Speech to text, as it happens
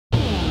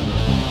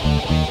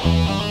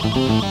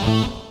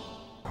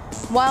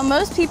While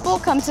most people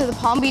come to the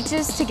Palm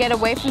Beaches to get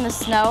away from the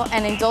snow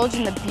and indulge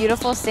in the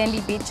beautiful sandy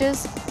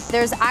beaches,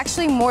 there's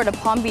actually more to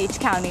Palm Beach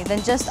County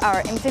than just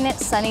our infinite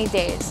sunny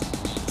days.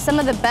 Some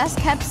of the best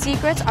kept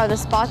secrets are the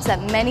spots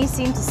that many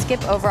seem to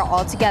skip over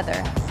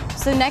altogether.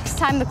 So next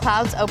time the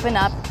clouds open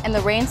up and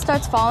the rain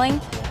starts falling,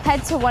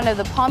 head to one of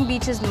the Palm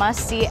Beach's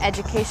must-see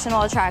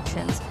educational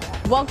attractions.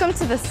 Welcome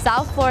to the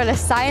South Florida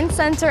Science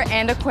Center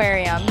and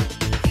Aquarium.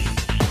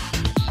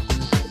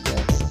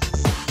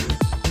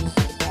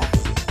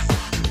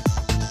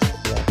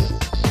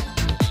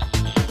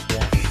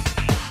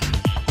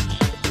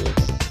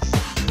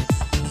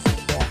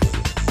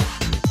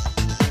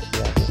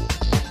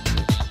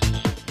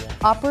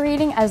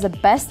 Operating as the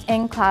best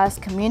in-class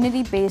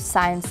community-based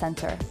science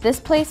center, this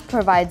place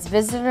provides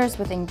visitors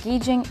with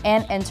engaging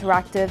and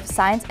interactive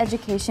science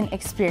education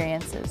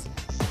experiences.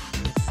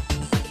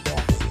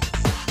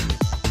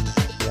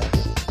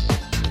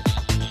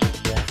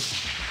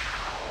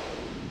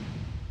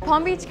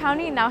 Palm Beach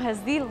County now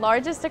has the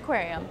largest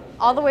aquarium,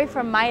 all the way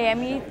from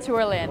Miami to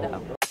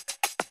Orlando.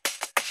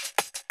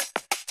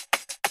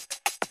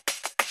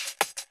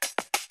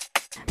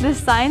 The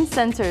Science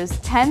Center's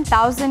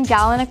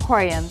 10,000-gallon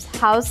aquariums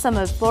house some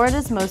of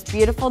Florida's most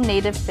beautiful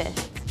native fish,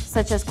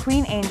 such as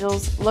queen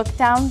angels,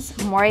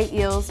 lookdowns, moray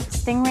eels,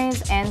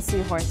 stingrays, and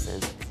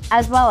seahorses,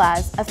 as well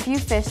as a few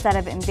fish that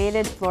have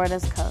invaded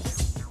Florida's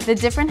coast. The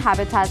different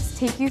habitats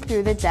take you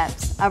through the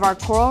depths of our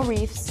coral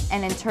reefs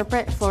and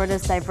interpret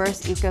Florida's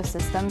diverse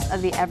ecosystems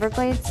of the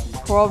Everglades,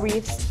 coral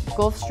reefs,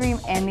 Gulf Stream,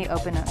 and the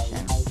open ocean.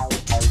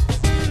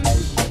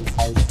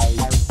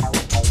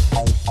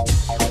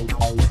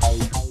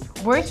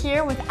 We're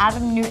here with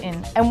Adam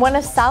Newton and one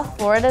of South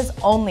Florida's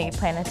only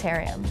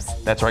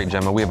planetariums. That's right,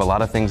 Gemma. We have a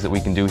lot of things that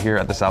we can do here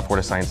at the South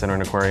Florida Science Center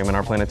and Aquarium in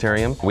our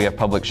planetarium. We have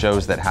public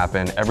shows that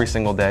happen every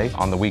single day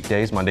on the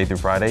weekdays, Monday through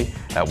Friday,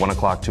 at 1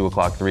 o'clock, 2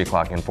 o'clock, 3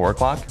 o'clock, and 4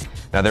 o'clock.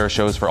 Now there are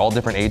shows for all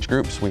different age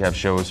groups. We have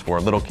shows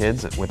for little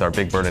kids with our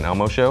Big Bird and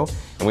Elmo show,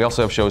 and we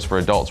also have shows for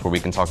adults where we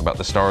can talk about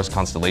the stars,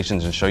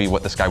 constellations, and show you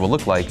what the sky will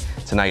look like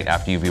tonight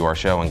after you view our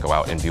show and go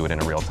out and view it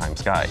in a real-time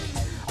sky.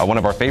 One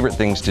of our favorite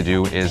things to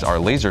do is our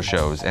laser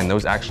shows, and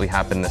those actually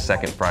happen the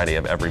second Friday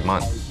of every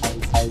month.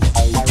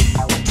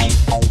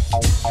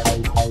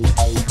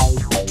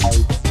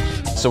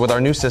 So with our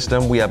new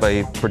system, we have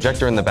a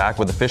projector in the back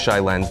with a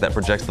fisheye lens that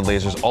projects the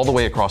lasers all the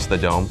way across the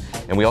dome.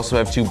 And we also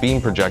have 2 beam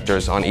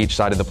projectors on each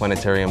side of the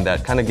planetarium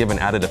that kind of give an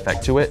added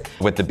effect to it.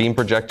 With the beam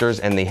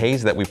projectors and the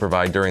haze that we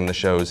provide during the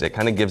shows, it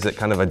kind of gives it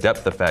kind of a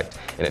depth effect,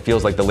 and it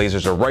feels like the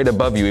lasers are right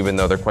above you even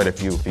though they're quite a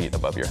few feet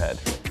above your head.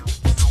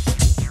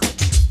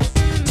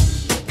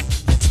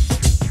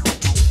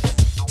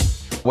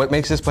 What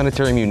makes this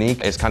planetarium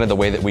unique is kind of the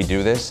way that we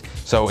do this.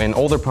 So in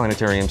older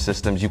planetarium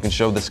systems, you can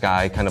show the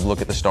sky, kind of look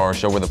at the stars,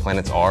 show where the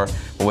planets are.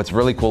 But what's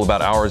really cool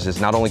about ours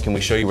is not only can we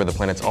show you where the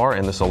planets are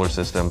in the solar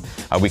system,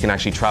 we can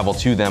actually travel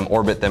to them,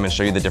 orbit them, and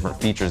show you the different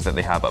features that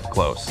they have up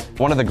close.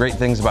 One of the great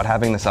things about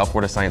having the South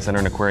Florida Science Center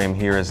and Aquarium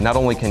here is not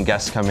only can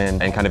guests come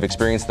in and kind of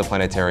experience the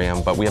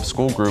planetarium, but we have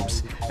school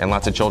groups and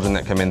lots of children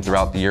that come in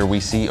throughout the year. We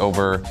see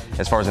over,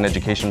 as far as an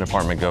education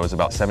department goes,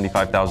 about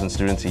 75,000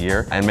 students a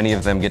year, and many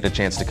of them get a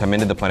chance to come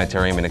into the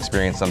planetarium and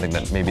experience something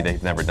that maybe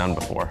they've never done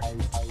before.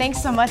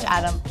 Thanks so much,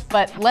 Adam.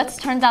 But let's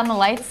turn down the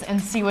lights and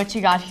see what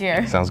you got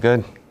here. Sounds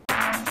good.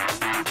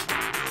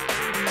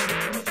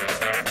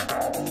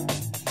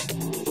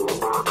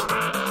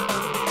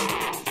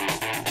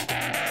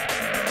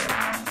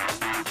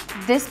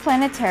 This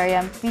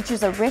planetarium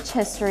features a rich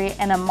history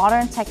and a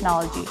modern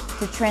technology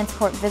to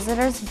transport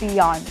visitors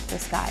beyond the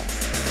skies.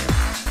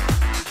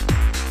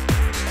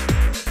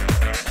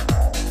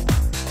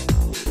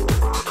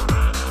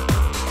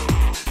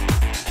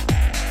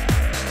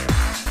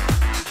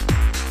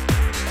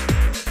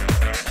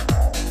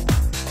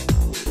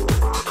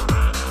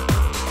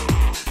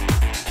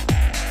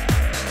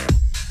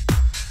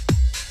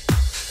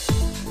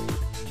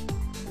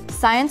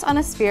 Science on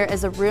a Sphere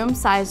is a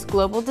room-sized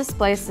global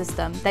display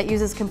system that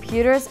uses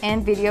computers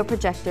and video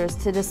projectors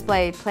to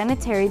display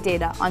planetary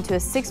data onto a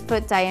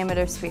 6-foot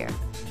diameter sphere.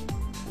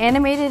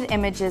 Animated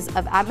images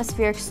of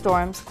atmospheric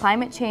storms,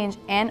 climate change,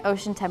 and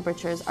ocean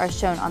temperatures are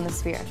shown on the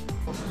sphere.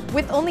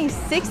 With only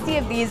 60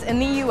 of these in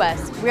the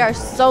US, we are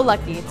so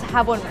lucky to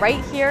have one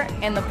right here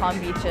in the Palm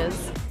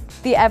Beaches.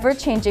 The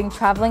ever-changing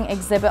traveling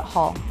exhibit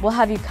hall will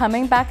have you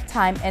coming back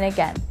time and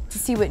again to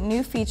see what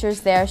new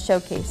features they are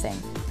showcasing.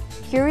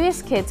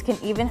 Curious kids can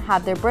even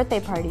have their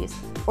birthday parties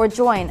or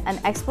join an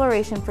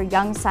exploration for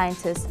young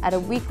scientists at a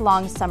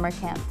week-long summer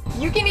camp.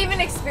 You can even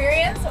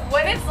experience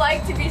what it's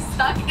like to be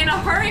stuck in a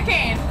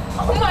hurricane.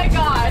 Oh my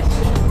gosh!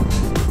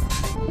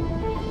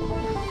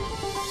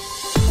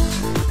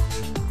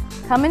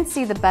 Come and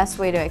see the best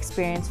way to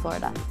experience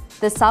Florida,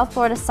 the South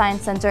Florida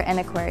Science Center and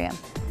Aquarium,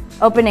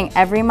 opening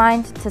every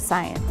mind to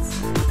science.